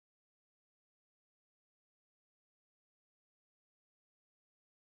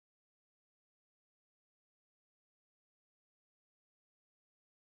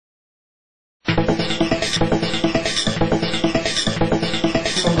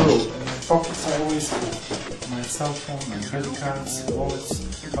cell phone, my credit cards, wallets,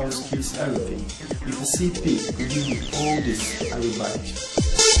 house keys, everything. If a CP could give me all this, I would buy it.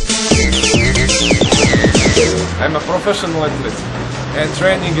 I'm a professional athlete and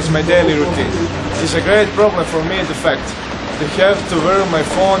training is my daily routine. It is a great problem for me the fact to have to wear my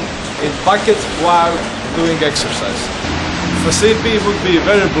phone in pocket while doing exercise. If a CP would be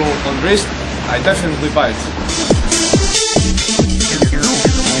variable on wrist, I definitely buy it.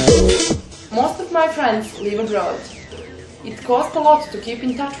 Most of my friends live abroad. It costs a lot to keep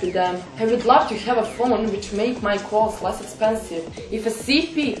in touch with them. I would love to have a phone which make my calls less expensive. If a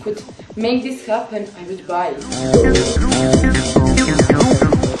CP could make this happen, I would buy it.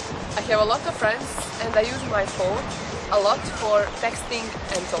 I have a lot of friends and I use my phone a lot for texting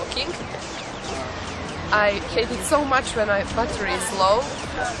and talking. I hate it so much when my battery is low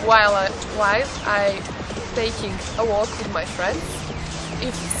while I taking a walk with my friends.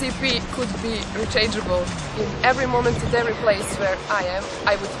 If CP could be rechargeable in every moment and every place where I am,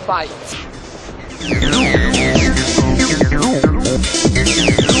 I would buy it.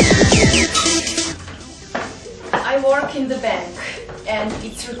 I work in the bank and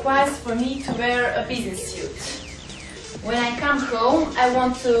it requires for me to wear a business suit. When I come home, I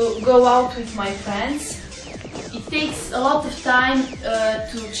want to go out with my friends. It takes a lot of time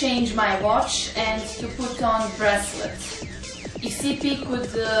to change my watch and to put on bracelet. If CP could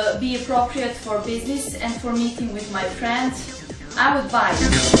be appropriate for business and for meeting with my friends, I would buy it.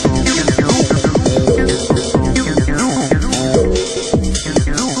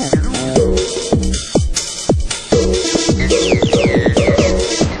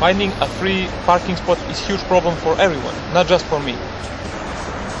 Finding a free parking spot is a huge problem for everyone, not just for me.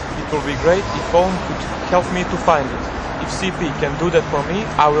 It will be great if phone could help me to find it. If CP can do that for me,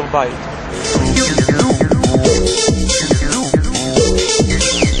 I will buy it.